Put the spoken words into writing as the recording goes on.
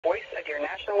Voice of your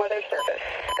National Weather Service.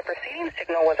 The preceding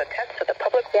signal was a test of the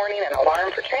public warning and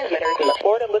alarm for transmitters in the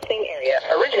Florida listening area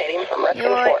originating from Reston,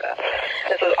 Florida.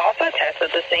 This was also a test of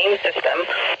the same system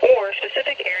or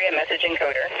specific area message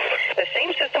encoder. The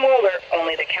same system will alert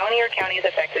only the county or counties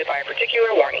affected by a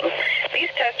particular warning. These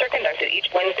tests are conducted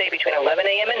each Wednesday between 11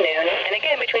 a.m. and noon, and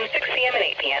again between 6 p.m. and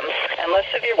 8 p.m., unless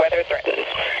severe weather threatens.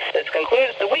 This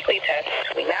concludes the weekly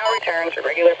test. We now return to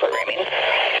regular programming.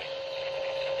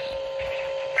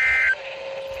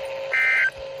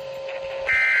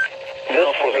 This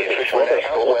is the official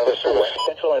National Weather Service,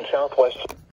 Central and Southwest.